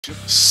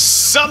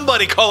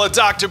Somebody call a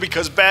doctor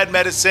because bad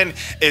medicine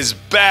is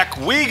back.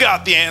 We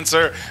got the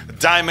answer.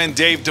 Diamond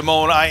Dave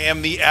Damone. I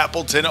am the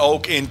Appleton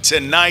Oak, and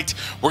tonight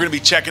we're going to be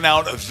checking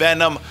out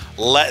Venom,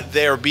 Let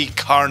There Be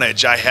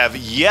Carnage. I have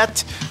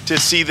yet to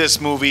see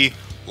this movie.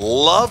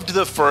 Loved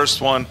the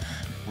first one.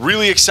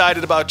 Really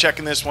excited about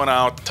checking this one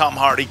out. Tom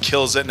Hardy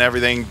kills it and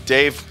everything.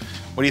 Dave,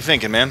 what are you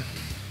thinking, man?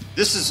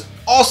 This is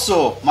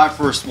also my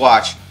first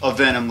watch of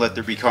Venom, Let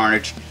There Be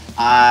Carnage.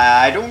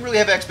 I don't really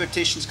have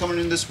expectations coming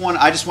in this one.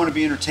 I just want to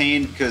be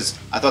entertained because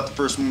I thought the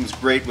first one was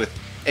great with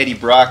Eddie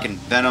Brock and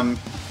Venom,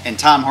 and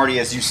Tom Hardy,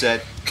 as you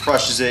said,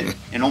 crushes it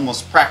in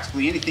almost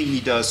practically anything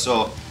he does.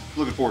 So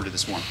looking forward to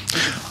this one.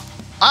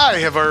 I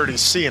have already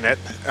seen it.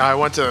 I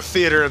went to the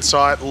theater and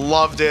saw it,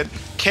 loved it.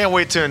 Can't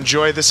wait to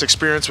enjoy this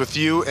experience with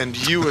you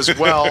and you as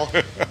well.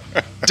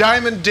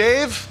 Diamond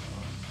Dave,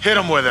 hit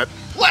him with it.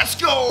 Let's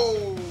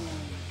go!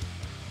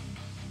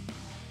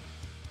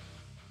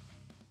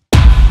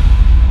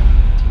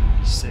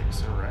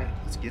 All right,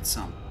 let's get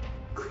some.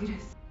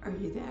 Cletus, are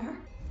you there?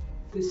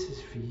 This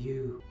is for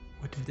you.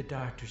 What did the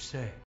doctor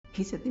say?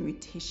 He said the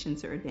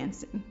mutations are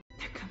advancing.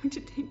 They're coming to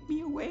take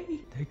me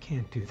away. They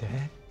can't do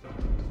that.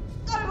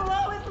 I will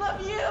always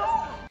love you!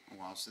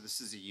 Wow, so this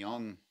is a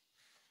young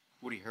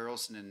Woody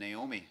Harrelson and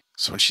Naomie.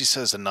 So when she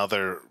says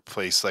another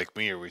place like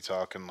me, are we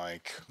talking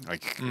like? I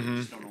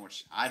just don't know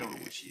what I don't know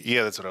what she is.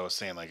 Yeah, that's what I was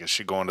saying. Like, is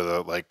she going to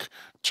the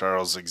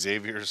Charles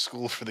Xavier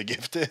School for the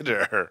Gifted,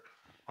 or?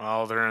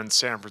 Well, they're in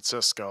San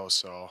Francisco,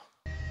 so.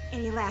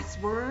 Any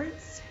last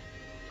words?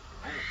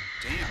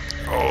 Damn.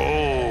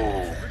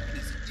 Oh. Ripping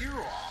his ear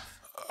off.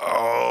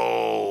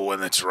 Oh,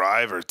 and the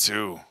driver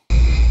too.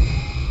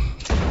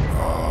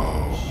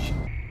 Oh.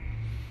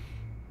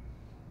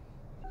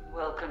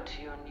 Welcome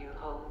to your new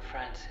home,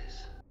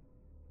 Francis.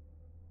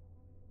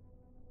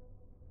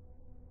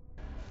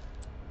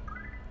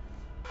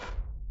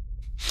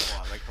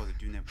 Oh, I like how they're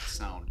doing that with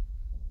sound.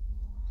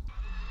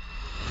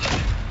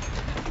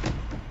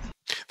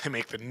 They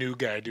make the new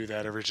guy do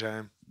that every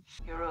time.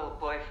 Your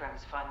old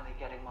boyfriend's finally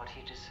getting what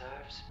he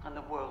deserves, and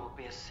the world will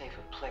be a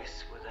safer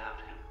place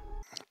without him.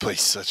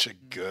 Plays such a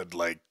good,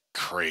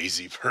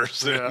 crazy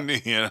person,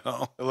 you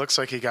know? It looks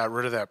like he got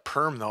rid of that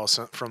perm, though,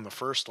 from the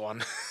first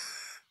one.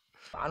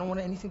 I don't want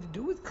anything to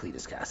do with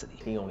Cletus Cassidy.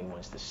 He only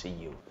wants to see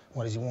you.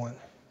 What does he want?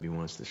 He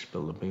wants to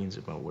spill the beans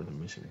about where the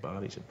missing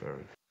bodies are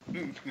buried.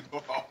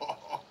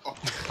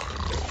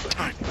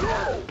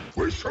 No!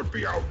 We should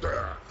be out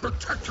there,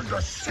 protecting the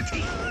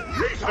city,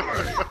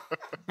 lethally!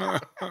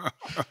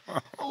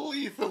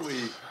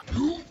 Lethally.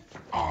 You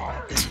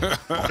are a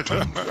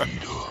bottom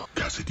feeder.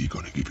 Cassidy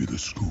gonna give you the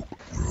scoop.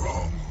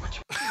 Wrong.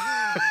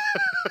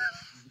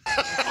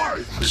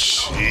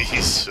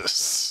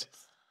 Jesus.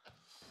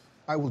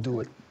 I will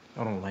do it.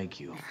 I don't like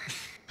you.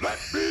 Let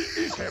me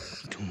eat him.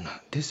 Do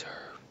not deserve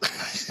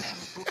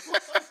niceness.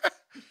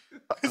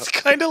 It's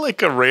kind of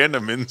like a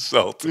random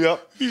insult.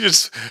 Yep. You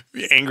just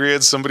be angry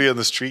at somebody on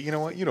the street. You know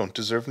what? You don't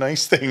deserve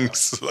nice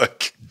things.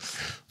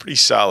 Pretty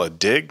solid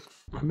dig.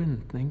 I've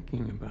been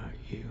thinking about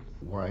you.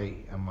 Why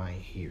am I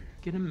here?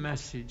 Get a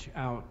message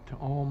out to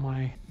all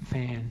my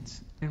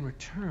fans. In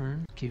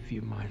return, give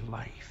you my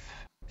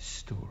life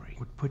story.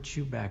 Would put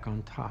you back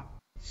on top.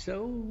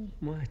 So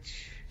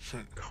much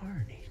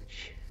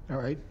carnage. All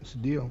right, it's a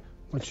deal.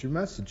 What's your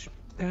message?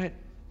 That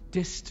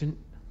distant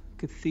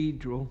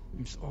cathedral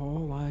is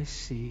all I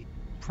see.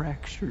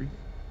 Fractured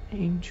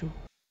angel.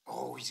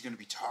 Oh, he's gonna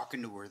be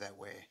talking to her that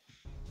way.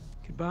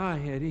 Goodbye,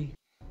 Eddie.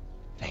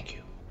 Thank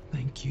you.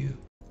 Thank you.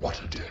 What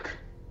a dick.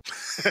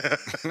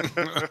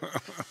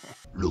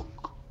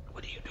 Look.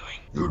 What are you doing?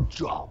 Your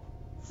job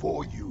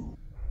for you.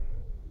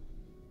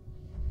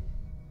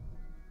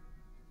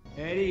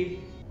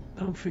 Eddie,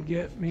 don't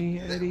forget me,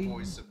 Eddie. That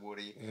voice of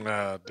Woody.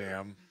 Oh,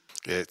 damn.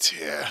 It's,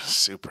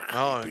 super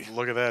Oh, creepy. and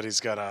look at that. He's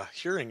got a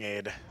hearing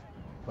aid.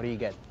 What do you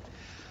get?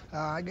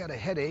 I got a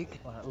headache.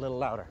 A little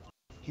louder.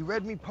 He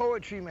read me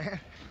poetry, man.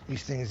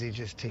 These things, they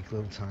just take a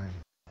little time.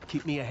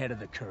 Keep me ahead of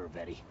the curve,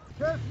 Eddie.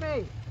 Trust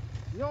me.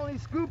 The only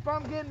scoop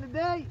I'm getting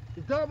today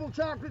is double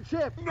chocolate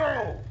chip.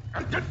 No!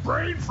 And get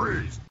brain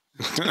freeze!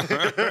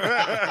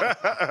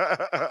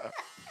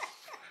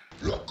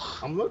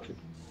 Look. I'm looking.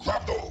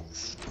 Grab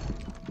those.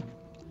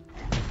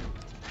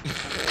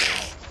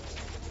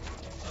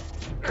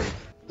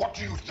 What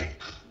do you think?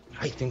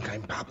 I think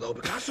I'm Pablo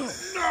Picasso.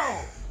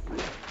 No!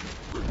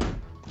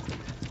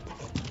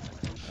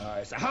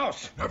 It's a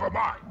house. Never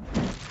mind.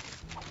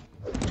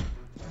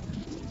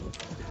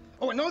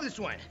 Oh, I know this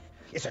one.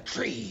 It's a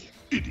tree.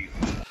 Idiot.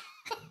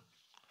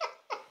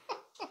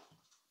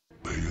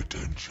 Pay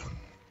attention.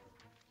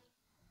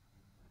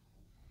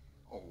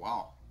 Oh,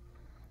 wow.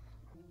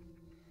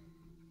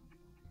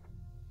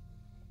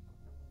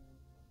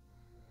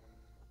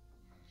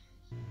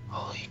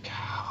 Holy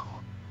cow.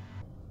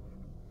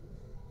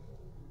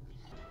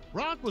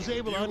 Rock was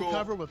able to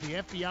uncover what the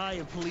FBI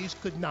and police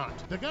could not.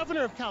 The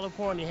governor of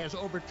California has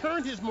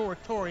overturned his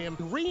moratorium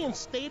and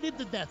reinstated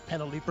the death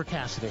penalty for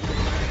Cassidy.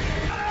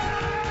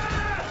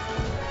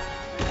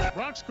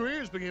 Rock's career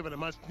has been given a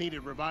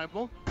much-needed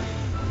revival.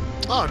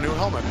 Oh, new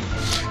helmet.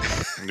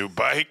 New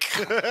bike.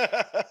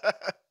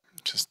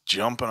 Just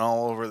jumping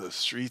all over the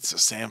streets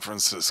of San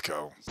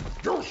Francisco.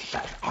 You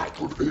said I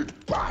could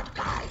beat bad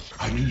guys.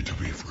 I need to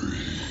be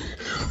free.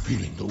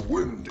 Feeling the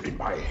wind in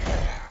my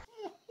hair.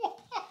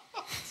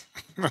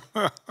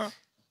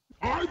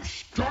 I'm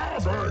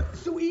starving.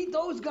 So eat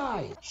those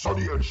guys.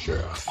 Sonny and Cher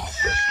are best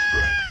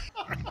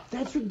friends.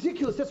 That's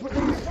ridiculous. That's what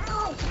they do.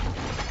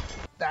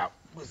 That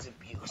was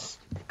abuse.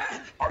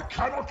 I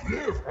cannot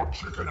live on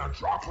chicken and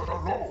chocolate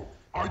alone.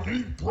 I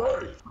need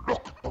brains.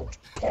 Look at those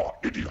poor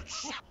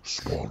idiots.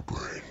 Small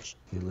brains.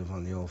 You live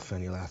on the old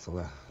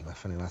phenylethylamine.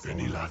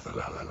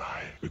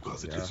 Phenylethylamine,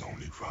 because it is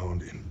only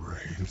found in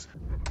brains.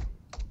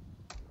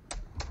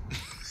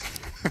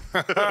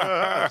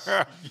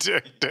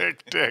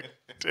 Dick.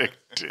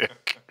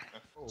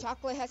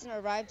 Chocolate hasn't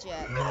arrived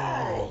yet.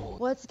 No.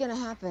 What's gonna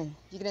happen?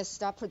 You gonna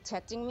stop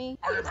protecting me?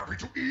 I am happy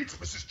to eat,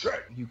 Mrs. Chen.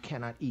 You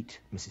cannot eat,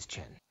 Mrs.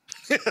 Chen.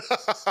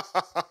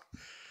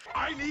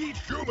 I need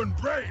human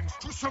brains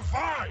to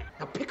survive.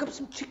 Now pick up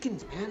some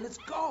chickens, man. Let's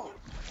go.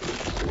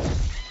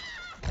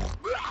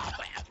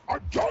 I'm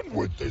done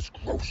with this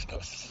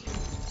grossness.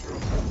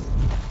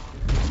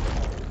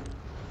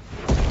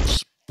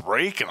 Just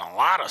breaking a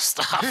lot of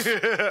stuff.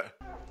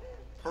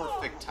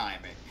 Perfect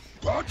timing.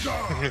 Bad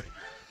guy.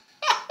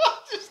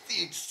 Just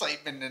the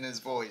excitement in his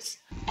voice.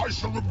 I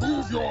shall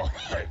remove your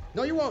head.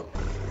 No, you won't.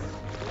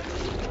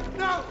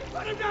 No!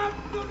 Let him down!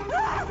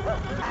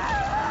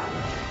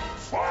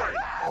 Fine.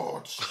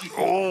 Oh.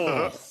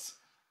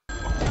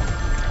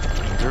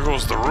 There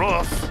goes the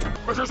roof.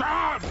 Mrs.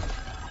 Ann!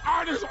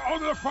 Ann is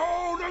on the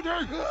phone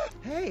again!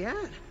 Hey,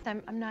 Ann.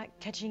 I'm not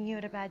catching you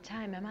at a bad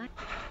time, am I?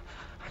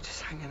 I'm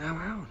just hanging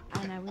around.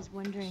 And I was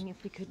wondering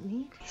if we could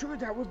meet. Sure,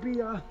 that would be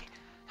fine.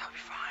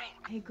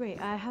 Hey, great.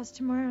 How's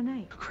tomorrow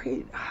night?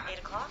 Great. 8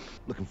 o'clock?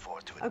 Looking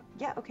forward to it. Oh,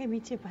 yeah, okay, me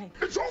too. Bye.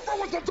 It's over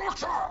with the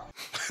doctor!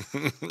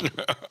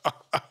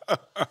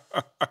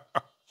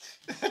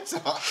 That's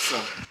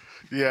awesome.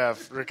 Yeah,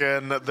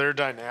 freaking their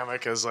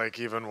dynamic is like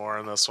even more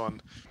in this one.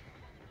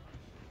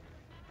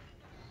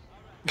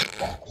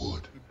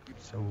 Awkward.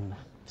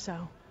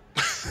 So?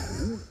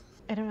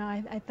 I don't know.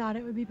 I thought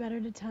it would be better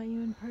to tell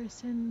you in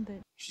person that...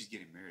 She's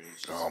getting married.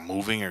 Oh,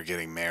 moving or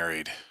getting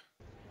married?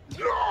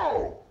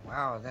 No!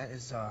 Wow, that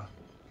is,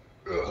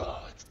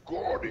 It's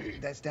gaudy.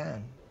 that's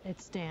Dan.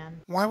 It's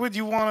Dan. Why would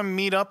you want to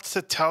meet up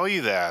to tell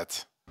you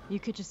that? You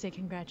could just say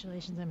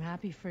congratulations. I'm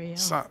happy for you.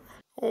 It's not...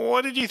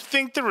 What did you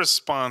think the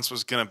response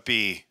was going to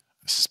be?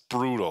 This is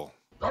brutal.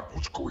 That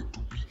was going to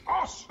be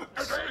us,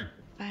 Eddie!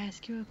 If I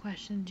ask you a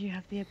question, do you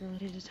have the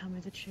ability to tell me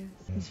the truth?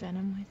 Is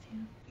Venom with you?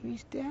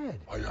 He's dead.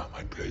 I am.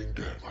 I'm playing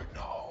dead right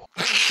now.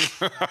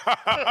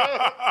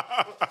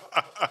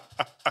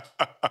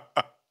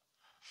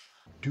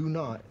 Do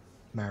not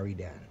marry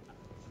Dan.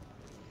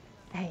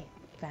 Hey,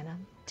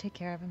 Venom, take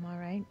care of him, all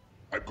right?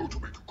 I'm going to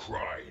make you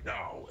cry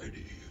now,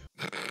 Eddie.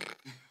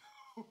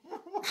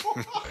 Cry.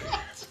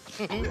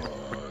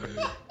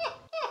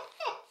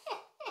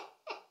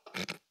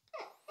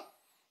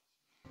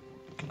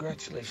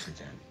 Congratulations,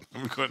 Dan.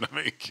 I'm going to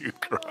make you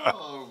cry.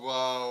 Oh,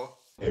 wow.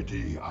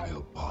 Eddie, I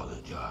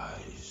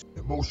apologize.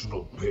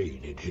 Emotional pain,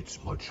 it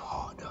hits much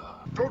harder.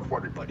 Don't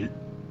worry, buddy.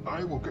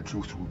 I will get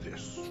you through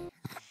this.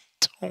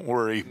 Don't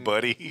worry,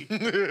 buddy.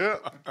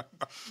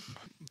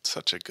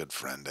 Such a good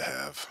friend to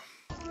have.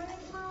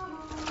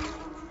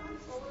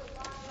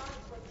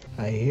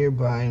 I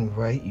hereby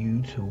invite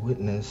you to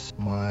witness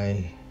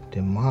my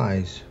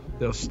demise.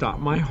 They'll stop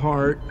my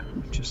heart,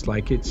 just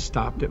like it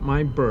stopped at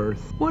my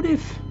birth. What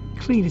if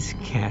Cletus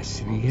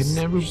Cassidy had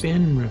never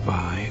been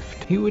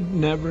revived? He would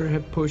never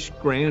have pushed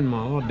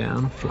Grandma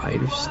down a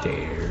flight of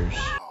stairs.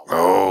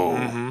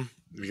 Oh.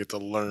 You get to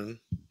learn.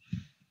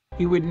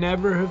 He would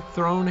never have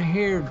thrown a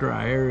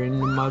hairdryer in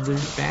the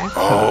mother's bathtub.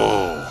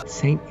 Oh.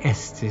 St.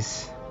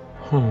 Estes,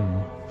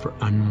 home for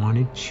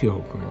unwanted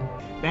children.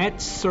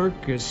 That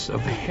circus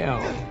of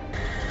hell.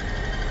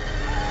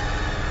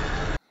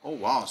 Oh,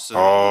 wow. So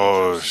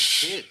Oh,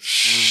 kids.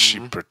 she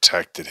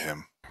protected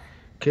him.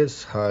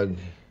 Kiss, hug,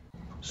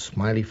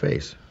 smiley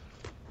face.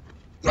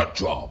 That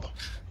job.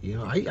 You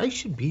know, I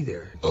should be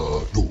there.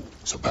 No,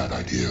 it's a bad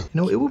idea. You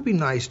know, it would be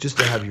nice just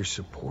to have your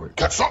support.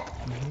 Catch up!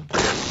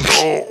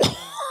 Oh.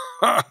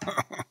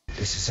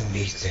 This is a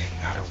me thing,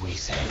 not a we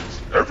thing.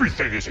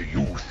 Everything is a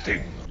you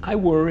thing. I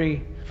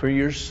worry for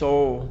your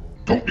soul.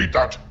 Don't need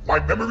that. My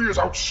memory is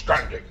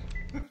outstanding.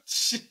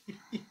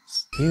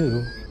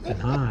 You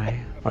and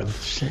I are the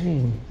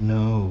same.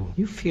 No.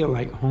 You feel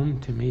like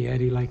home to me,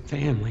 Eddie, like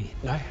family.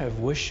 I have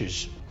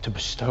wishes to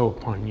bestow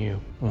upon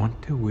you. I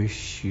want to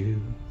wish you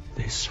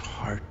this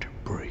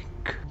heartbreak.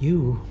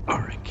 You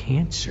are a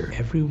cancer.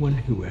 Everyone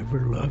who ever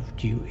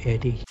loved you,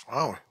 Eddie.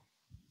 Wow.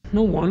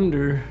 No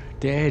wonder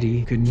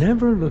Daddy could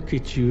never look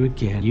at you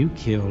again. You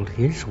killed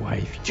his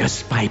wife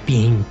just by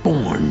being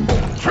born.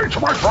 Say to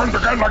my friend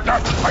again like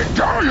that, I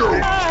dare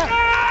you!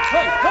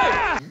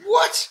 Hey!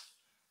 What?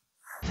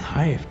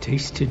 I have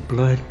tasted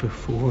blood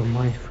before,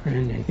 my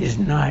friend, and is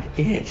not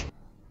it.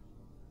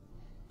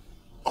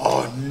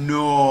 Oh,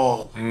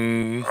 no.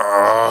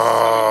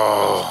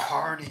 Oh.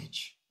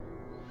 Carnage.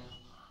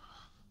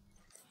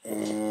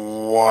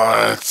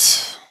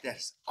 What?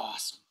 That's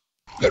awesome.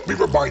 Let me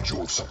remind you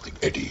of something,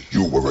 Eddie.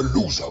 You were a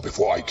loser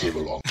before I came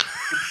along.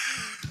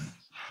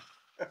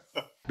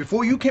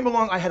 Before you came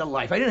along, I had a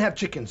life. I didn't have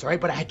chickens, all right?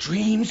 But I had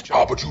dreams.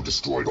 Ah, but you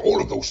destroyed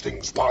all of those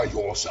things by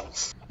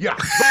yourself. Yeah.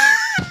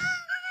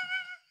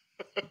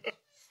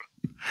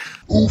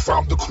 Who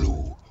found the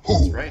clue? Who?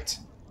 That's right.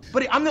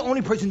 Buddy, I'm the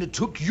only person that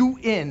took you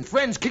in.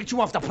 Friends kicked you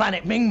off the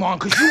planet Ming-Mong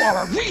because you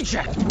are a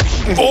reject.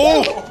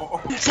 Oh!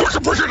 So I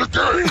can bring it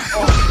again!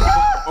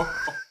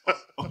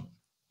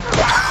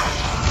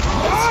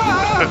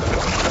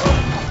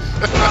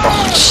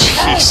 Oh,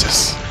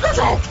 Jesus. Get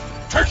out!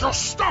 Take your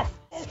stuff!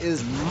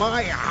 Is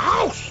my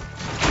house.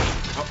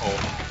 Uh-oh.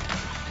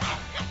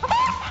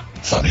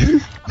 Sonny,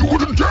 you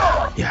wouldn't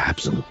dare! Yeah,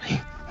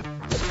 absolutely.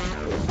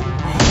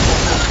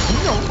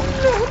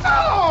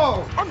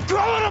 No! I'm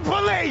calling the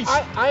police!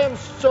 I am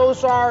so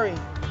sorry.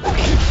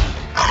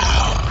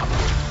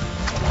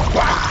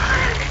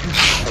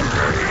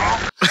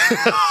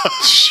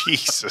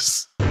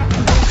 Jesus.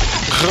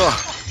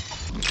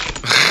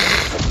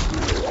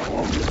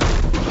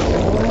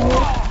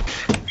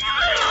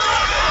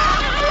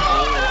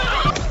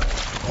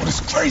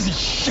 This crazy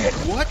shit!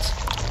 What?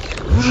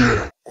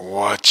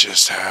 What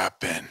just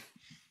happened?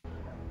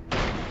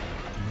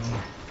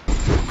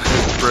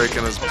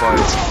 Breaking his bite.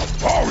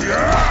 Oh,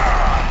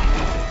 yeah!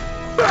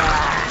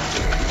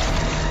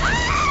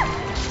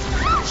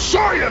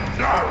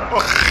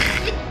 Sayonara!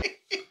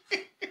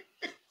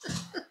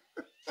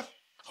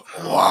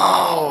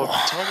 Wow.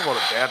 Talk about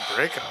a bad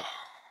breakup.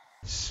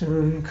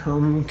 Soon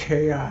come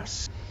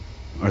chaos.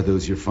 Are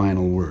those your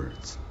final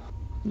words?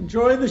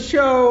 Enjoy the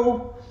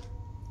show.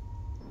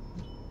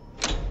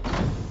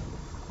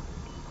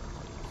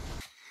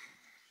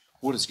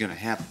 What is gonna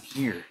happen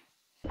here?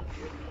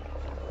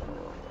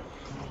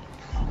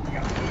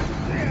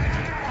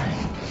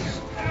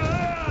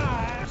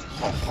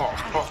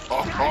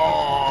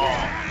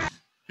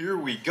 Here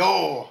we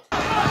go.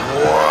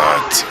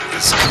 What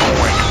is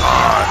going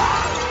on?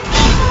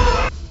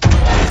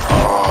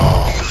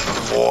 Oh,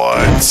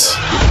 what?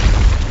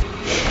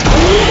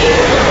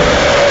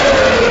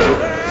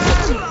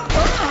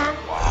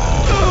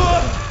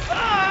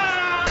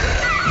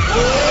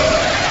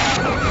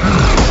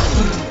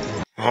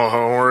 Oh,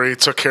 don't worry, he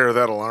took care of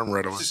that alarm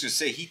right I away. was just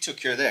gonna say, he took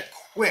care of that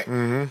quick.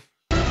 Mm-hmm.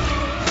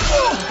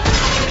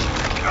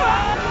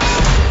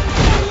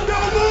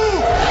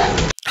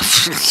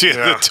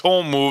 Yeah,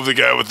 don't move the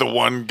guy with the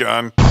one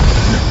gun.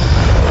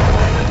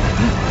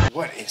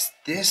 What is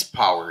this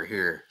power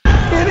here?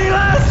 Any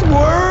last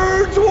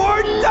words,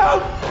 Warden? No!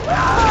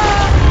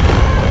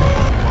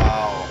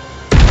 Wow.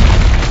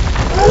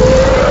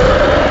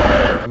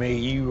 May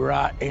you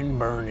rot and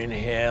burn in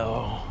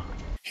hell.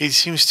 He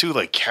seems too,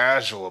 like,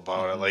 casual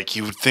about it. Like,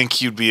 you would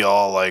think you'd be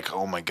all like,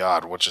 oh my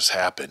god, what just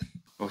happened?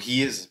 Well,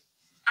 he is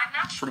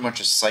pretty much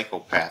a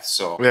psychopath,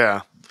 so...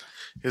 Yeah.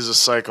 He's a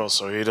psycho,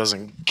 so he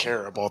doesn't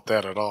care about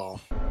that at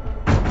all.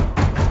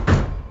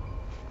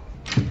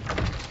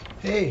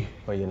 Hey.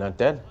 Well, you're not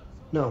dead?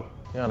 No.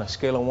 You're on a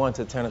scale of 1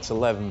 to 10, it's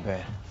 11,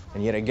 bad.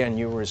 And yet again,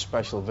 you were a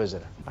special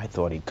visitor. I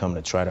thought he'd come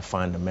to try to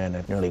find the man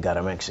that nearly got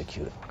him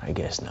executed. I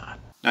guess not.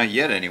 Not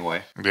yet,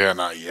 anyway. Yeah,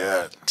 not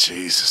yet.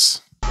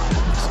 Jesus.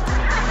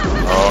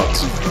 Oh,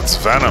 it's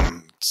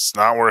Venom. It's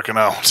not working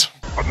out.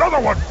 Another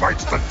one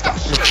bites the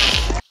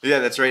dust! Yeah,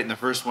 that's right. In the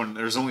first one,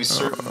 there's only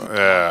certain people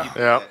Yeah.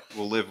 that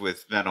will live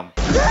with Venom.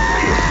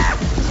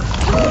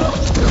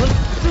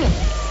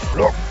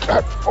 Look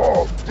at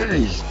all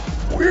these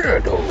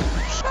weirdos!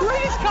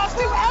 Greatest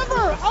costume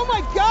ever! Oh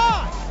my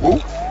god! Who?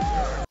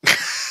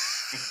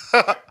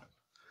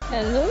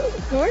 Hello,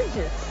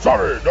 gorgeous.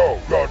 Sorry,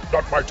 no, you're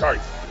not my type.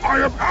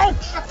 I am out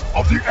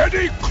of the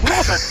Eddie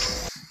closet!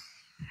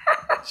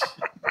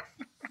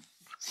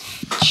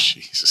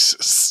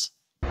 Jesus.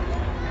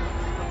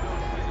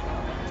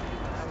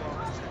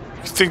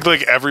 You think,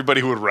 like,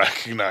 everybody would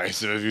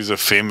recognize him if he was a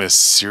famous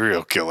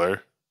serial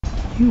killer.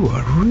 You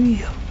are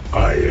real.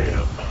 I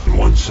am.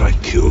 Once I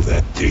kill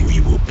that thing, he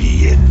will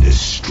be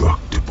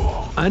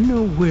indestructible. I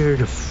know where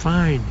to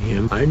find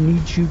him. I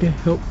need you to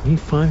help me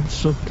find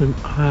something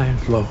I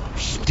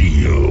lost.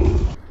 Deal.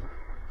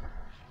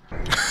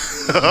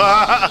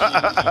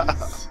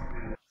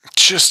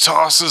 Just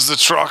tosses the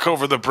truck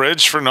over the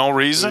bridge for no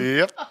reason?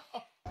 Yep.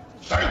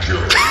 Thank you.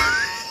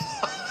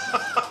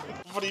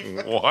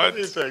 What do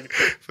you think?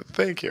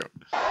 Thank you.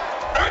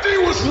 Eddie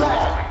was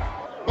wrong,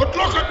 but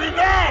look at me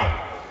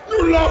now.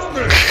 You love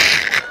me.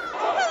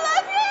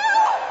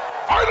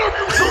 I love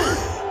you too.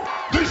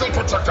 Lethal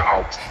Protector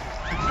out.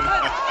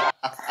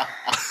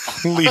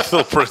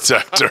 Lethal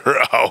Protector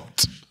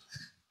out.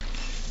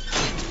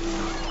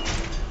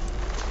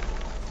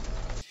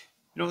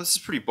 You know, this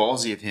is pretty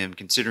ballsy of him,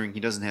 considering he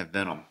doesn't have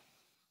Venom.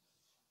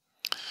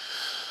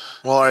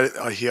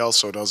 Well, he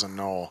also doesn't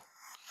know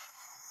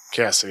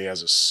Cassidy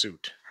has a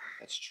suit.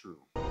 That's true.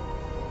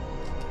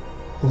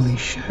 Holy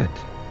shit.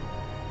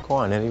 Go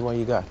on, Eddie, what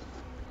you got?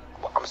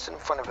 Well, I'm sitting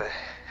in front of a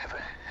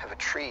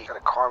tree. Got a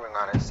carving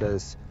on it. It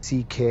says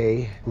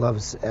CK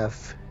loves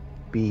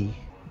FB.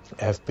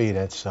 FB,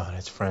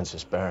 that's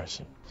Frances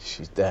Barrison.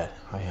 She's dead.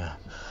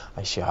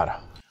 I shot her.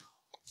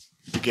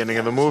 Beginning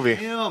of the movie.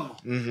 Him.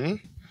 Mm-hmm.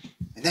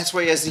 And that's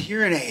why he has the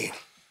hearing aid.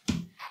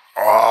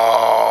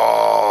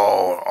 Oh,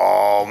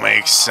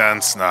 makes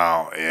sense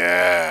now.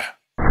 Yeah.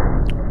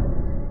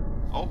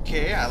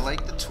 Okay, I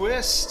like the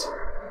twist.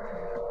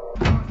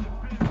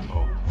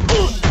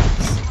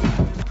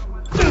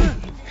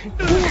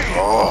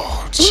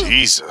 Oh,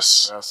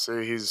 Jesus. Yeah,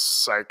 see, he's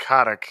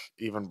psychotic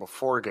even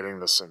before getting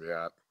the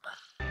symbiote.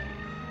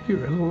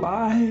 You're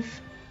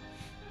alive.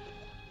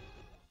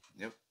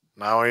 Yep.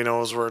 Now he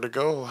knows where to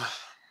go.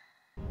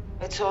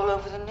 It's all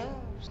over the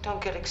news.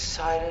 Don't get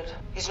excited.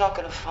 He's not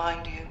gonna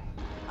find you.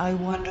 I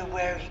wonder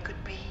where he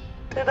could be.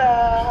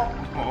 Ta-da!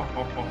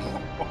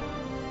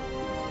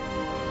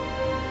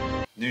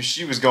 Knew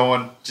she was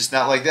going, just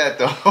not like that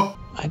though.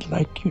 I'd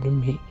like you to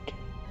meet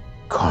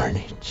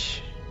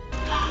Carnage.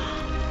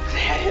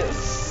 That is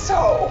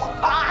so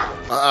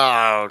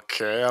hot!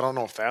 Okay, I don't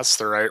know if that's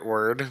the right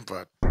word,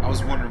 but... I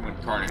was wondering when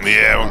Carnage...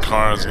 Yeah, when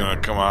Carnage is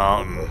gonna come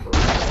out and...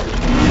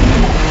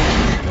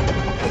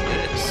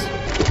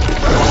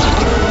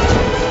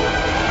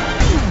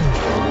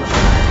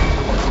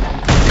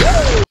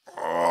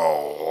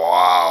 Oh,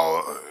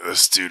 wow.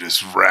 This dude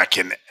is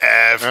wrecking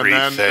everything.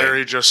 And then there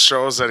he just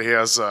shows that he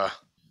has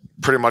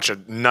pretty much a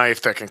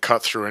knife that can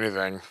cut through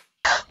anything.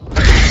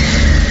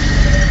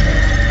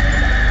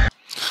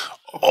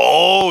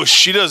 Oh,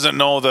 she doesn't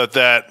know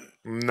that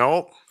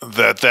Nope.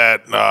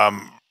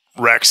 that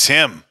wrecks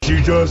him.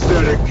 She does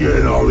that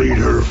again, I'll eat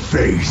her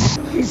face.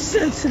 He's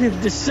sensitive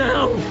to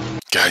sound.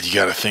 God, you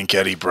gotta think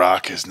Eddie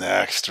Brock is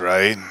next,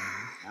 right?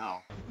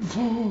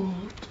 No.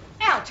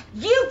 Out!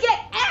 You get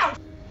out!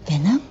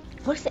 Venom?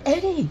 Where's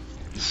Eddie?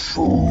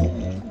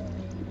 Food.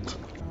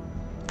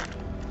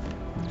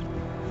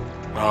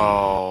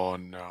 Oh,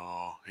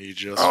 no. He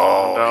just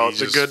found out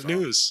the good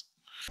news.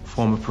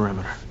 Form a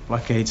perimeter.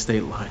 Blockade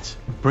state lines.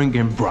 Bring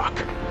in Brock.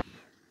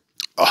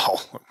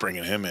 Oh,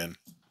 bringing him in.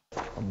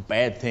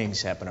 Bad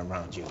things happen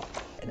around you.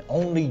 And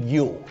only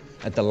you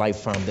at the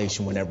Life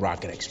Foundation when that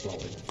rocket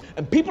exploded.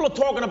 And people are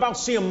talking about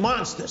seeing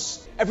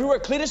monsters. Everywhere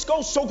Cletus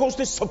goes, so goes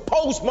this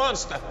supposed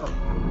monster.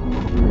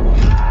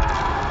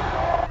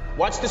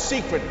 What's the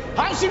secret?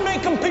 How's he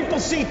making people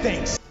see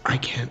things? I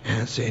can't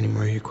answer any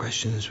more of your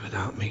questions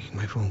without making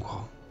my phone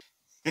call.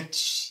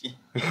 This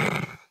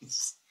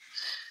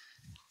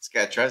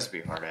guy tries to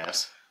be a hard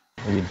ass.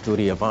 Your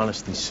duty of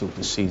honesty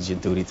supersedes your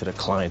duty to the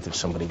client if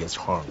somebody gets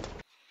harmed.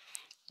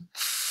 I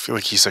feel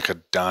like he's like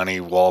a Donnie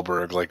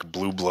Wahlberg, like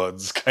Blue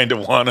Bloods kind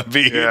of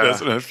wannabe. Yeah.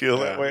 Doesn't it feel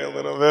that way a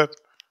little bit?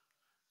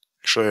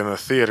 Actually, in the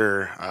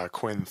theater,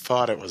 Quinn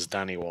thought it was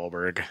Donnie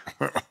Wahlberg.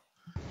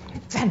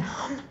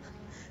 Venom,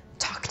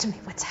 talk to me.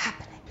 What's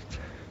happening?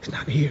 He's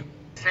not here.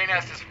 St.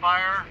 Estes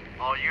Fire,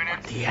 all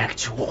units. The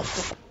actual.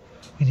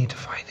 We need to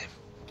find him.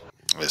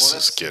 This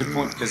is getting...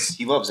 Because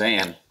he loves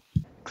Anne.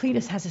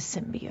 Cletus has a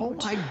symbiote. Oh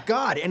my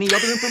God! Any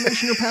other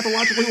information you're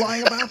pathologically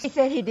lying about? He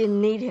said he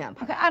didn't need him.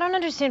 Okay, I don't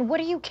understand. What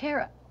do you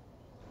care?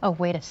 Oh,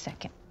 wait a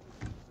second.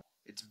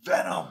 It's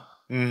Venom.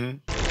 Mm-hmm.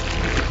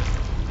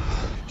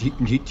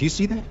 Do you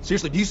see that?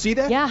 Seriously, do you see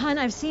that? Yeah, hon,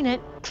 I've seen it.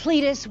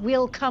 Cletus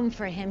will come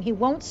for him. He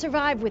won't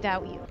survive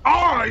without you.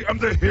 I am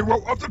the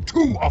hero of the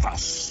two of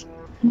us.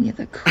 You're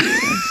the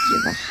coolest,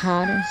 you're the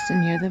hottest,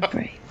 and you're the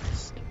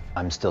bravest.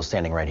 I'm still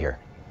standing right here.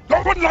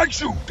 No one likes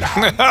you,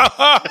 Dan.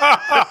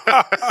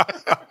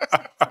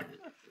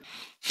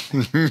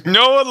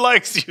 No one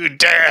likes you,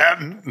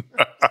 Dan.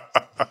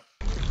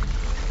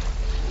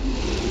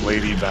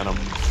 Lady Venom.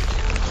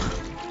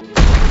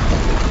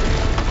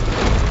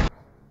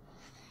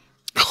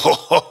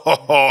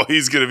 Oh,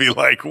 he's gonna be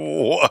like,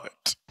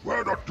 what?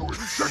 We're not doing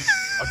shit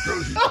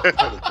until he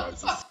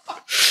apologizes.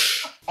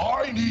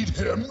 I need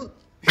him to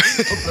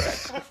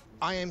bed.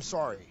 I am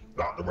sorry.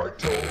 Not the right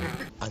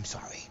tone. I'm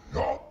sorry.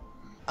 No.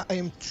 I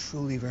am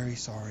truly very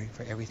sorry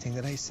for everything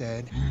that I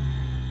said.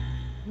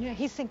 Yeah,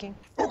 he's thinking.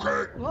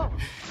 Okay. Whoa.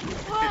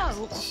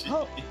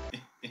 Whoa.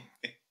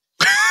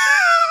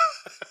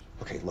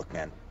 Okay, look,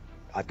 man.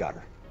 I've got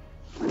her.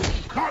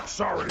 Not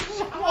sorry.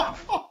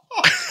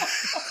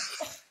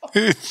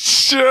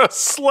 Just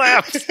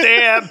slaps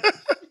Dan.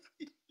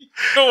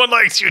 No one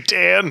likes you,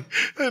 Dan.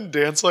 And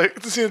Dan's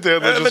like,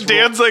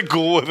 Dan's like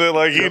cool with it,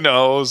 like he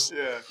knows.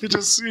 Yeah. He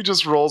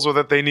just rolls with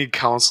it. They need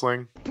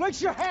counseling.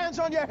 Place your hands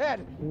on your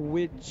head.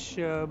 Which,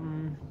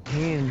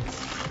 hands?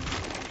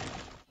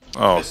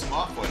 Oh. Piss him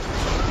off with.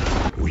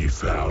 We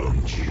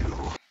found you.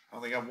 I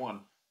only got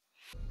one.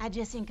 I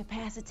just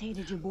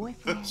incapacitated your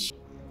boyfriend.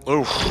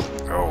 Oof.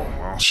 Oh,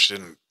 well, she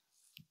didn't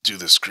do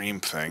the scream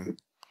thing.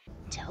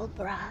 Tell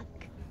Brock,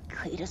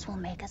 Cletus will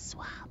make a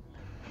swap.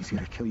 He's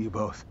gonna kill you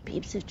both.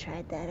 Peeps have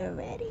tried that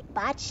already.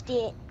 Botched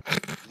it.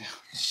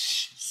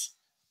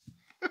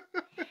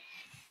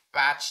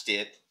 Botched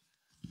it.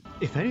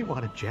 If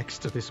anyone objects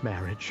to this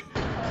marriage,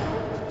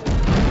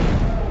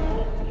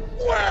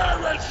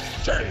 Where is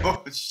she?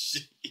 Oh,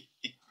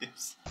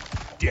 jeez.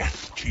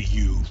 Death to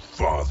you,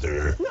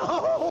 father.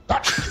 No.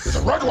 That is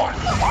a red one.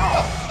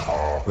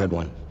 red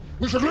one.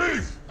 We should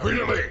leave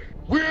immediately.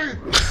 We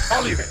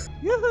I'll leave it.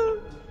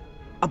 Yoo-hoo.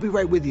 I'll be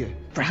right with you.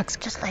 Brock's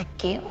just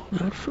like you.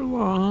 Not for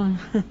long.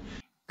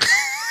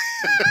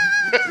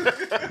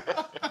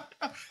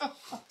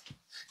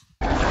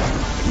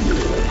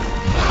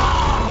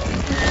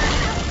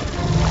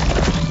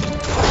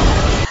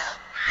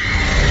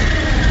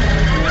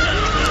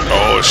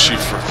 Oh, she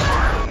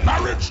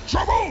Marriage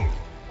trouble!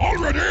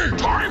 Already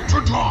time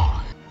to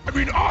die. I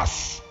mean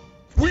us.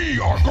 We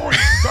are going to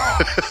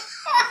die.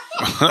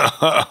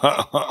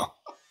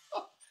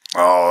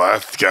 Oh,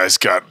 that guy's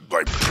got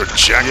like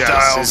projectiles.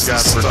 Yes, he's got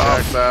and stuff.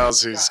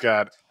 projectiles. He's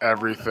got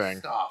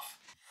everything.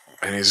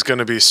 And he's going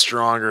to be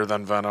stronger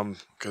than Venom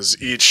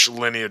because each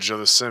lineage of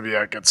the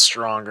symbiote gets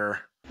stronger.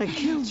 I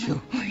killed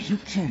you. You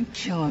can't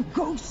kill a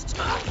ghost.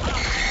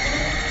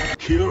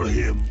 Kill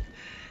him,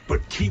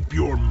 but keep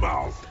your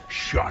mouth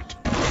shut.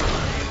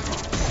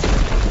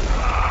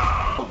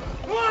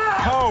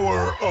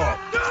 Power up.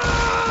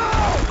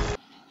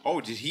 Oh,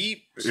 did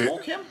he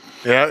smoke him?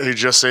 Yeah, he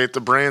just ate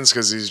the brains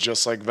because he's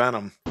just like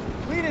Venom.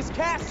 Cletus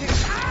casting.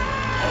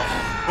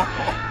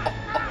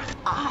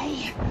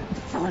 Eye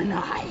for an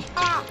eye.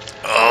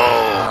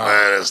 Oh,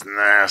 that is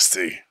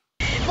nasty.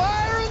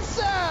 Fire and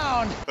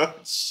sound. Oh,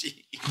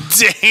 gee.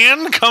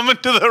 Dan coming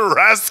to the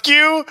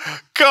rescue?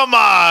 Come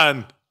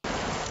on.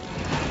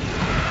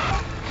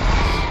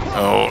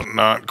 Oh,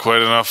 not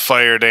quite enough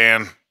fire,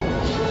 Dan.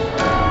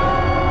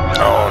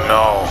 Oh,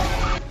 no.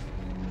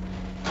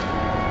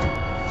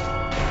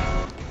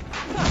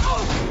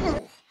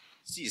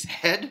 See his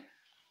head?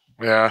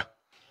 Yeah.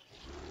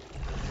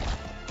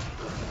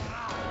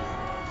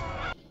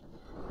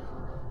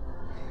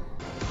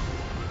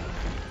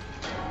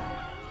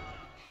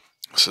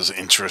 This is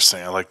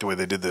interesting. I like the way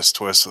they did this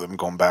twist of them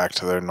going back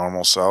to their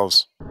normal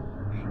selves.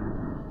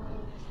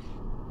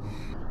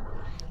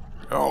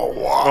 Oh,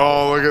 wow.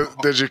 Oh, look at,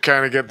 did you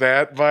kind of get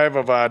that vibe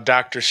of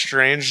Doctor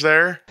Strange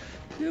there?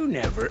 You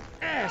never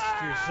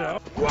asked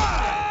yourself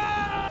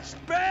why.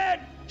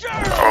 Spread jerk.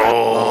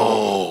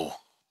 Oh.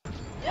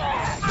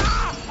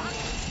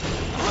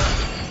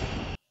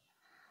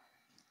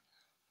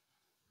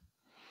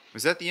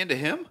 Was that the end of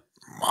him?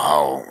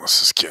 Wow,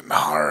 this is getting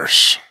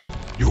harsh.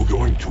 You're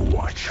going to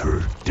watch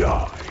her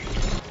die.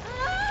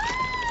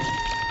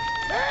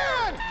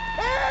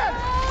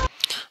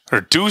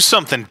 Or do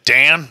something,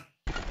 Dan.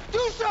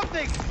 Do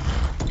something.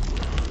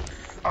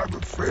 I'm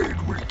afraid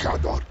we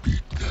cannot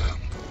beat them.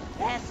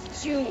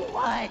 That's too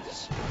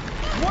much.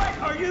 What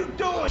are you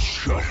doing?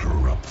 Shut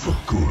her up for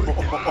good.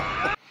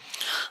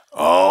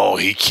 Oh,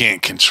 he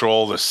can't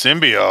control the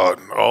symbiote.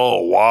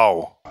 Oh,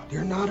 wow.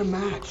 You're not a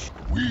match.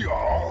 We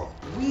are.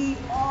 We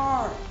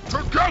are.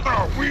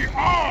 Together we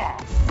are.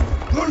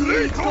 The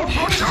Lethal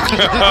Protector.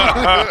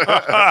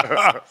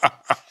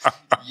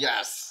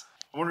 Yes.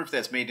 I wonder if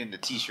that's made into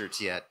t-shirts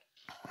yet.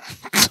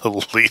 The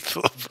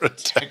Lethal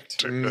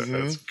Protector.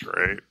 That's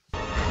great.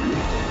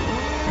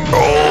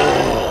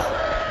 Oh.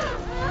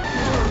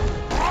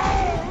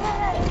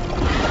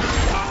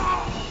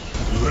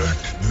 Let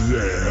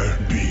there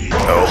be.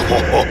 Oh.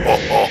 Whoa,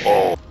 whoa,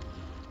 whoa.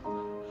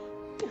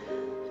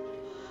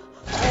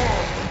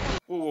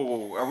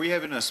 Are we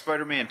having a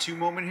Spider-Man 2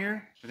 moment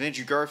here? With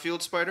Andrew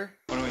Garfield Spider?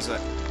 Oh, no, he's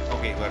like,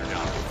 okay, let her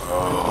down.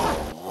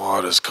 Oh,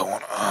 what is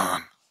going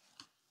on?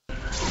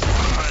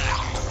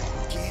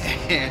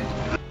 And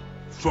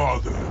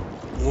Father,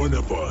 one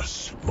of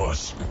us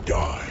must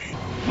die.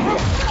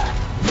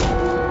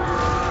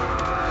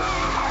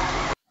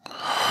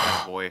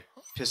 oh, boy,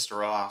 pissed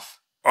her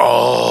off.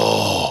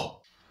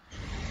 Oh.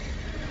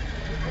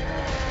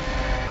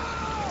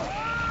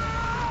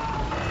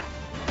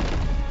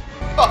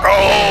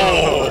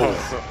 Oh.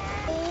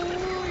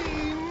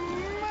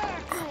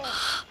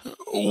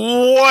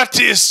 What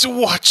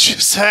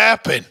just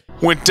happened?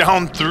 Went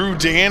down through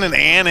Dan and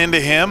Ann into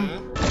him?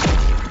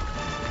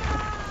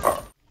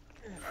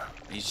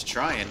 He's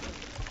trying.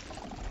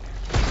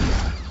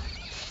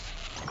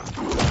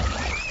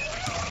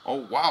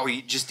 Oh, wow,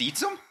 he just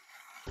eats him?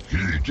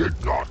 He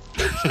did not.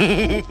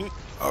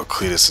 Oh,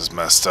 Cletus is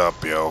messed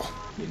up, yo.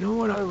 You know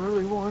what I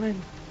really wanted?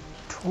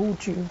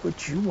 Told you,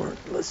 but you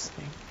weren't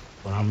listening.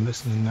 But I'm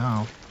listening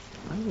now.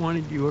 I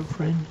wanted your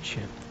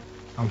friendship.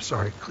 I'm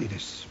sorry,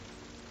 Cletus.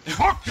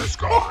 Fuck this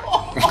guy.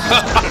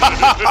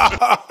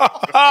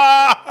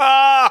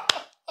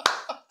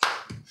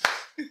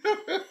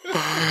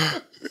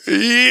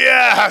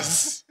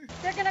 Yes!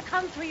 They're gonna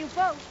come for you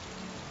both.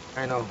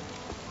 I know.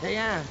 Hey,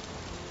 Ann.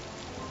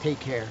 Take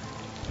care.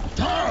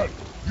 Dad,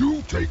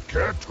 you take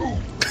care too.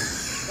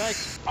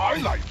 Thanks. I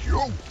like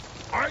you.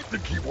 I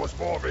think he was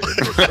more of a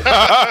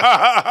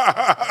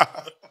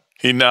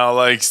He now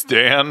likes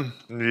Dan.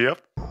 Yep.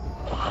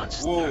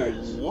 Whoa,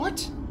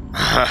 what?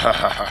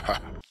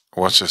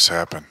 What just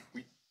happened?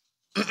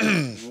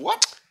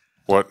 What?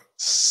 What?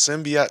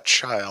 Symbiote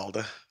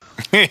child.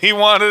 He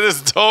wanted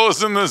his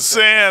toes in the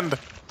sand.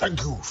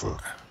 Thank you for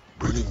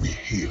bringing me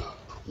here.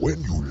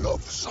 When you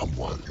love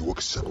someone, you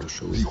accept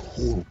the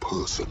whole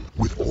person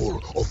with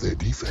all of their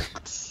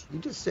defects. You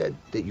just said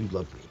that you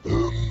loved me.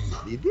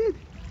 You did.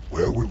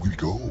 Where will we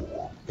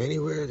go?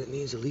 Anywhere that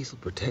needs a lethal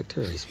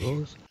protector, I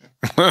suppose.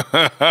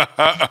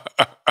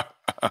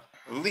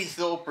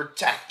 Lethal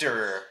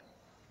Protector.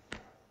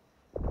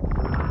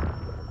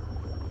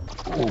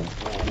 Oh,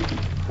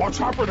 what's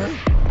happening?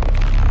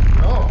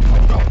 No.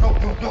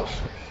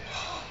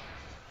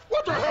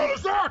 What the hell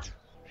is that?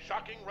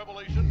 Shocking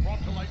revelation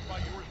brought to light by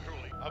yours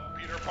truly of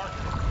Peter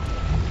Parker,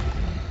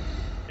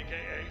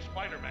 a.k.a.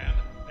 Spider-Man,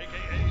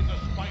 a.k.a. the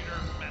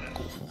Spider-Man.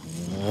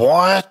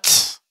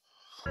 What?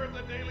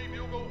 The Daily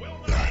Bugle will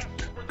not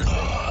for the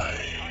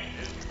I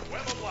is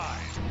Web of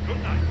Lies.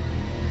 Good night.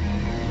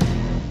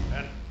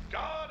 And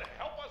God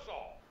help us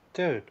all.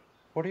 Dude,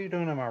 what are you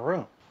doing in my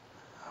room?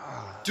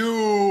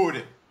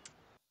 Dude.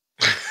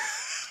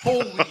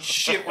 Holy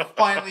shit, we're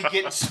finally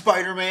getting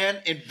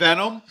Spider-Man and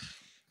Venom.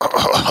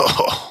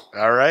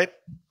 All right.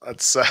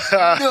 Let's.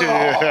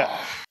 No.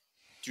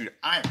 Dude,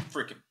 I'm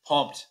freaking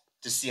pumped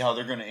to see how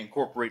they're going to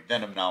incorporate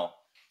Venom now.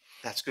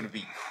 That's going to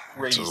be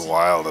crazy. This is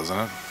wild, isn't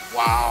it?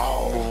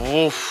 Wow.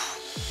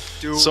 Oof.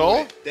 Dude,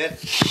 So? that end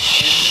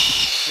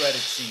credit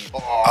scene.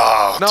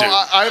 Oh, No, dude.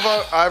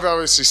 I've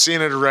obviously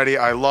seen it already.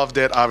 I loved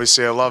it.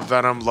 Obviously, I love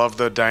Venom. Love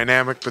the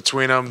dynamic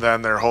between them.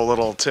 Then their whole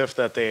little tiff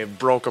that they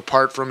broke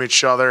apart from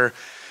each other.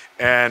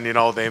 And, you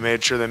know, they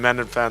made sure they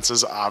mended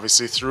fences,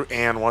 obviously, through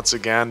Anne once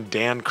again.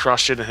 Dan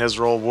crushed it in his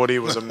role. Woody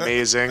was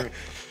amazing.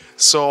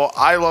 So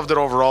I loved it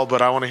overall,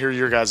 but I want to hear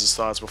your guys'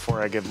 thoughts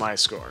before I give my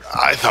score.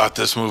 I thought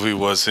this movie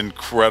was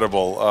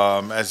incredible.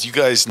 As you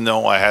guys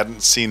know, I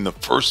hadn't seen the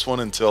first one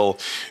until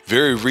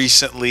very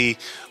recently.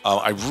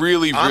 I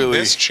really, On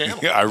this channel.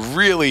 I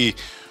really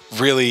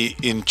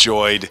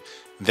enjoyed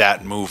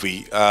that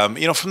movie.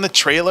 You know, from the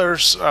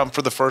trailers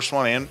for the first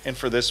one and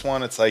for this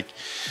one, it's like,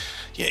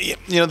 yeah,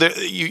 you know,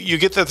 you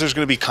get that there's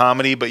going to be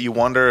comedy, but you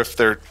wonder if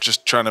they're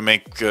just trying to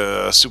make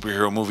a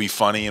superhero movie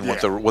funny and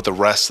what the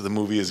rest of the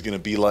movie is going to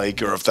be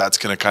like, or if that's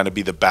going to kind of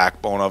be the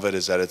backbone of it,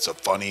 is that it's a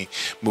funny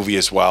movie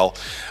as well.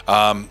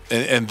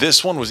 And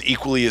this one was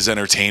equally as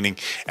entertaining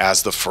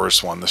as the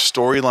first one. The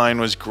storyline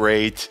was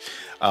great.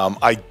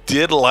 I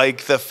did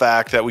like the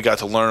fact that we got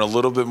to learn a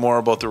little bit more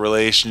about the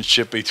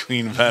relationship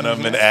between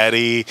Venom and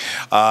Eddie,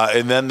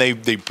 and then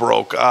they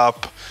broke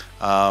up.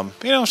 You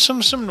know,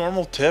 some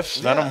normal tiffs.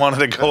 Venom wanted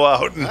to go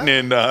out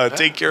and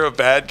take care of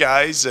bad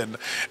guys, and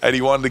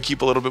Eddie wanted to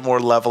keep a little bit more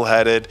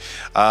level-headed.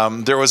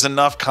 There was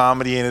enough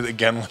comedy in it,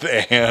 again, with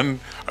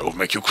Anne. I will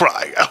make you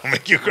cry. I will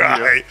make you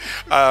cry.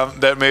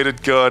 That made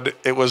it good.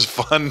 It was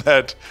fun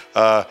that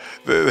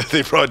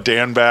they brought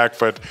Dan back,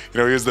 but, you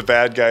know, he was the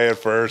bad guy at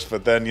first,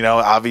 but then, you know,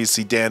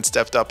 obviously Dan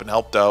stepped up and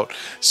helped out.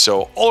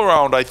 So all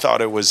around, I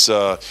thought it was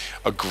a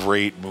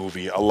great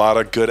movie. A lot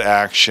of good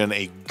action,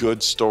 a good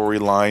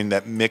storyline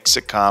that mixed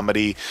a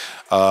comedy.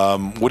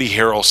 Woody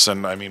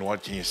Harrelson, I mean,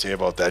 what can you say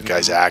about that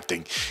guy's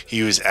acting?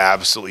 He was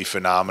absolutely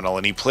phenomenal,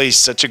 and he plays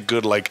such a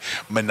good, like,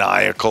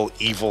 maniacal,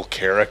 evil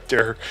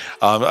character.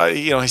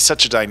 You know, he's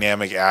such a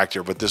dynamic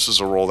actor, but this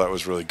was a role that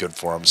was really good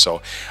for him.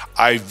 So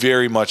I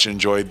very much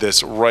enjoyed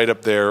this, right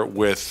up there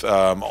with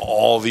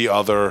all the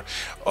other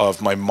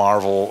of my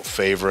Marvel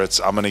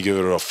favorites. I'm going to give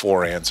it a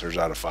 4 answers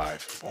out of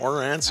 5.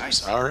 4 answers.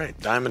 Nice. All right.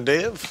 Diamond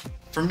Dave?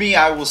 For me,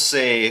 I will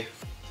say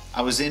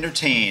I was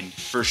entertained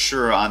for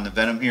sure on the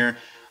Venom here.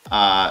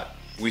 I'll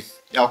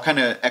kind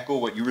of echo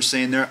what you were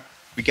saying there.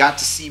 We got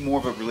to see more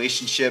of a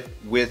relationship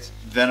with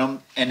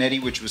Venom and Eddie,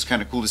 which was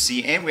kind of cool to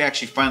see. And we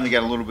actually finally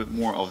got a little bit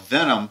more of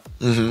Venom,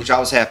 which I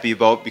was happy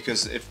about,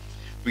 because if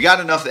we got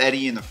enough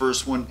Eddie in the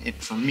first one,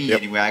 for me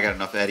anyway, I got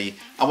enough Eddie.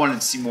 I wanted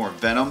to see more of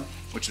Venom,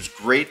 which was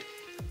great.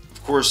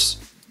 Of course,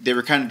 they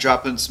were kind of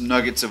dropping some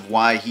nuggets of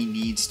why he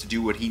needs to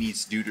do what he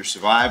needs to do to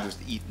survive, was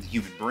to eat the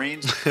human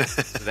brains.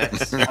 So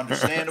that's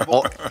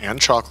understandable. And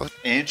chocolate.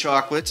 And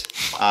chocolate.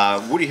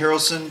 Woody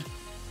Harrelson,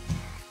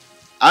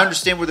 I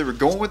understand where they were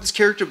going with this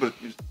character, but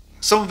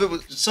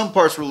some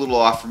parts were a little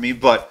off for me.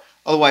 But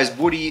otherwise,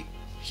 Woody,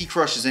 he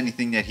crushes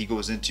anything that he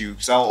goes into,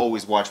 because I'll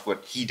always watch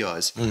what he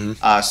does.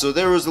 So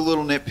there was a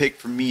little nitpick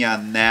for me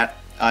on that.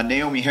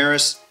 Naomie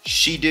Harris,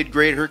 she did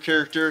great, her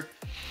character.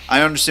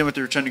 I understand what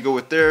they were trying to go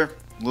with there.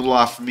 A little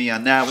off for me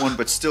on that one,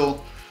 but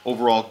still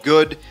overall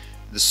good.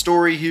 The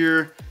story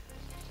here,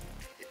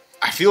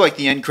 I feel like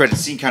the end credit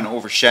scene kind of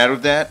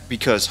overshadowed that,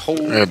 because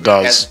it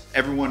does. As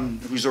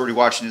everyone who's already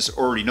watching this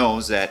already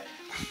knows, that,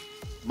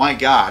 my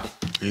God,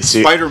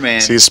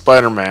 Spider-Man,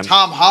 Spider-Man,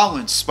 Tom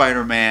Holland's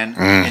Spider-Man,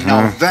 and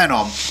now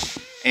Venom.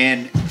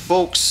 And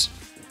folks,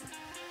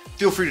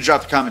 feel free to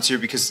drop the comments here,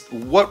 because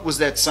what was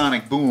that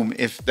sonic boom?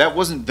 If that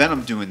wasn't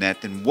Venom doing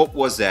that, then what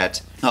was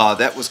that?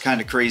 That was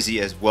kind of crazy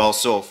as well.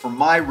 So for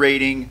my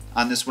rating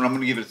on this one, I'm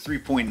going to give it a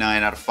 3.9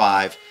 out of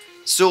 5.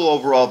 Still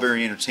overall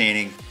very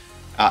entertaining.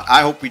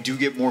 I hope we do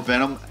get more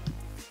Venom,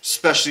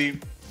 especially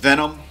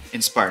Venom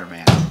and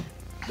Spider-Man.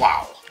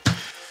 Wow.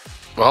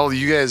 Well,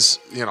 you guys,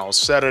 you know,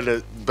 said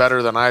it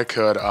better than I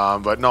could,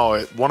 but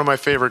no, one of my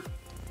favorite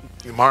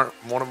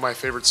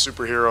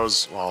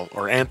superheroes, well,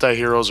 or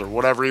anti-heroes, or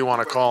whatever you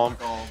want to call him,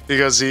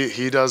 because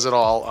he does it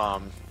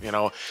all, you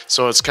know.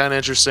 So it's kind of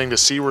interesting to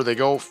see where they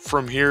go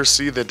from here,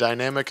 see the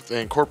dynamic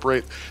they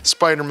incorporate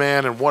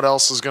Spider-Man and what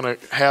else is going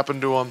to happen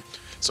to him.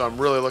 So I'm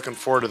really looking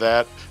forward to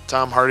that.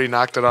 Tom Hardy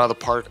knocked it out of the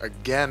park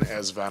again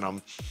as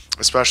Venom,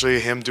 especially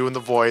him doing the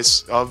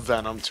voice of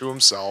Venom to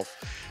himself.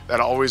 That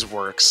always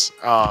works.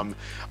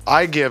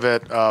 I give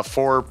it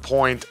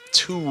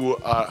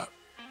 4.2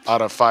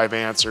 out of 5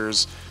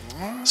 answers.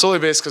 Solely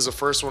based because the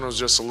first one was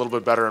just a little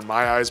bit better in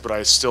my eyes, but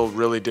I still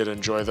really did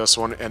enjoy this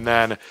one. And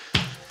then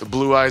the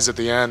blue eyes at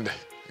the end,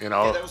 you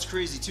know. Yeah, that was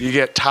crazy too. You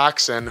get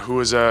Toxin,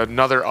 who is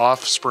another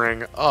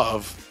offspring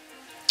of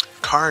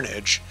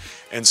Carnage.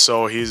 And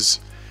so he's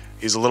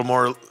a little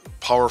more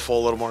powerful,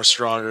 a little more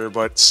stronger,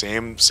 but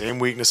same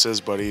weaknesses,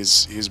 but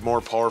he's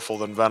more powerful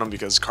than Venom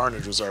because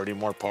Carnage was already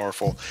more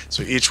powerful.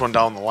 So each one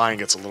down the line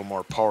gets a little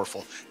more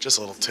powerful. Just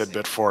a little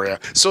tidbit for you.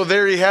 So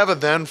there you have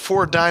it then.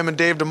 For Diamond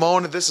Dave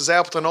Damone, this is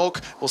Appleton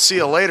Oak. We'll see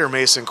you later,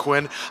 Mason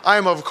Quinn. I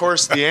am, of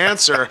course, the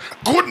answer.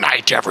 Good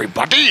night,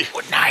 everybody.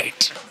 Good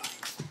night.